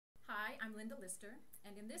I'm Linda Lister,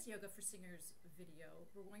 and in this Yoga for Singers video,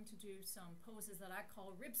 we're going to do some poses that I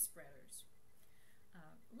call rib spreaders.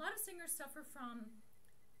 A lot of singers suffer from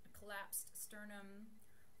a collapsed sternum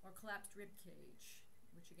or collapsed rib cage,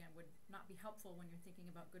 which again would not be helpful when you're thinking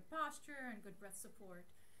about good posture and good breath support.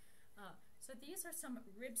 So these are some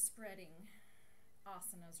rib spreading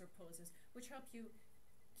asanas or poses which help you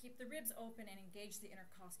keep the ribs open and engage the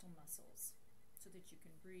intercostal muscles so that you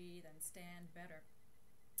can breathe and stand better.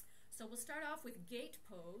 So we'll start off with gate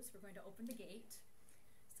pose. We're going to open the gate.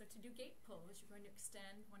 So to do gate pose, you're going to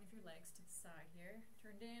extend one of your legs to the side here.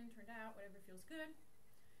 Turned in, turned out, whatever feels good.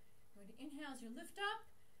 You're going to inhale as you lift up,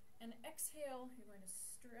 and exhale, you're going to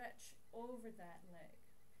stretch over that leg.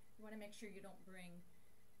 You want to make sure you don't bring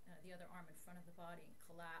the other arm in front of the body and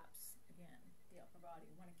collapse, again, the upper body.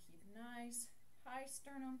 You want to keep nice, high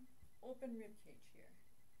sternum, open rib cage here.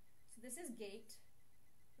 So this is gate.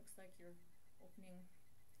 Looks like you're opening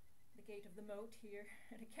the gate of the moat here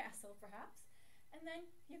at a castle, perhaps. And then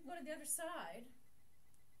you can go to the other side,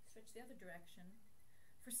 switch the other direction,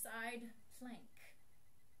 for side plank.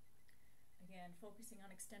 Again, focusing on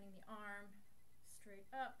extending the arm straight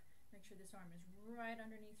up. Make sure this arm is right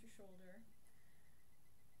underneath your shoulder.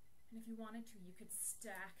 And if you wanted to, you could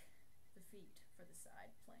stack the feet for the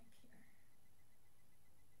side plank here.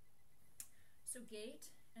 So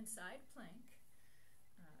gate and side plank.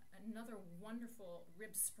 Another wonderful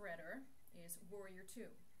rib spreader is Warrior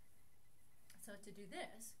Two. So to do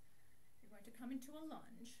this, you're going to come into a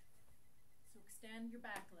lunge. So extend your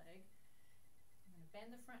back leg. I'm going to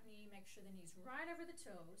bend the front knee, make sure the knee's right over the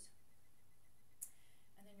toes.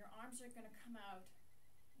 And then your arms are going to come out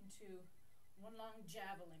into one long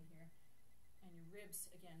javelin here. And your ribs,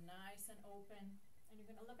 again, nice and open. And you're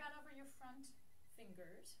going to look out over your front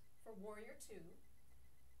fingers for Warrior Two.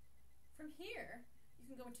 From here, you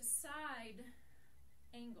can go into side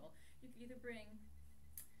angle. You can either bring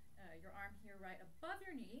your arm here right above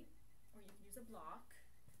your knee, or you can use a block.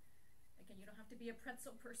 Again, you don't have to be a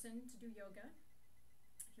pretzel person to do yoga.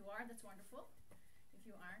 If you are, that's wonderful. If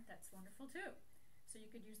you aren't, that's wonderful too. So you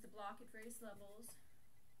could use the block at various levels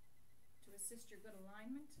to assist your good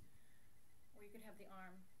alignment, or you could have the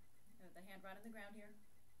arm, the hand right on the ground here,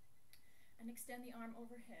 and extend the arm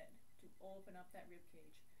overhead to open up that rib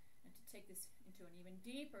cage. And to take this into an even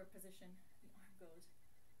deeper position, the arm goes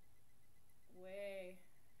way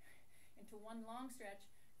into one long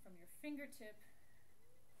stretch from your fingertip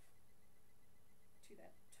to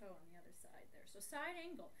that toe on the other side there. So side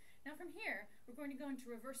angle. Now from here, we're going to go into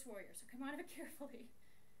reverse warrior. So come out of it carefully.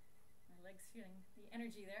 My leg's feeling the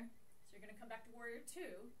energy there. So you're going to come back to Warrior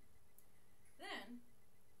Two. Then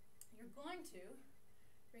you're going to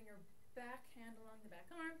bring your back hand along the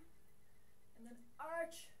back arm and then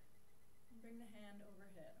arch and bring the hand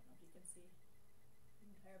overhead. I don't know if you can see the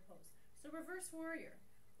entire pose. So reverse warrior.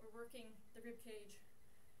 We're working the rib cage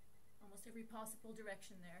almost every possible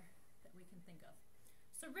direction there that we can think of.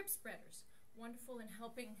 So rib spreaders, wonderful in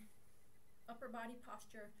helping upper body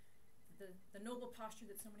posture, the noble posture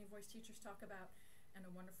that so many voice teachers talk about, and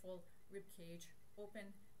a wonderful rib cage,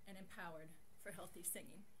 open and empowered for healthy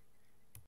singing.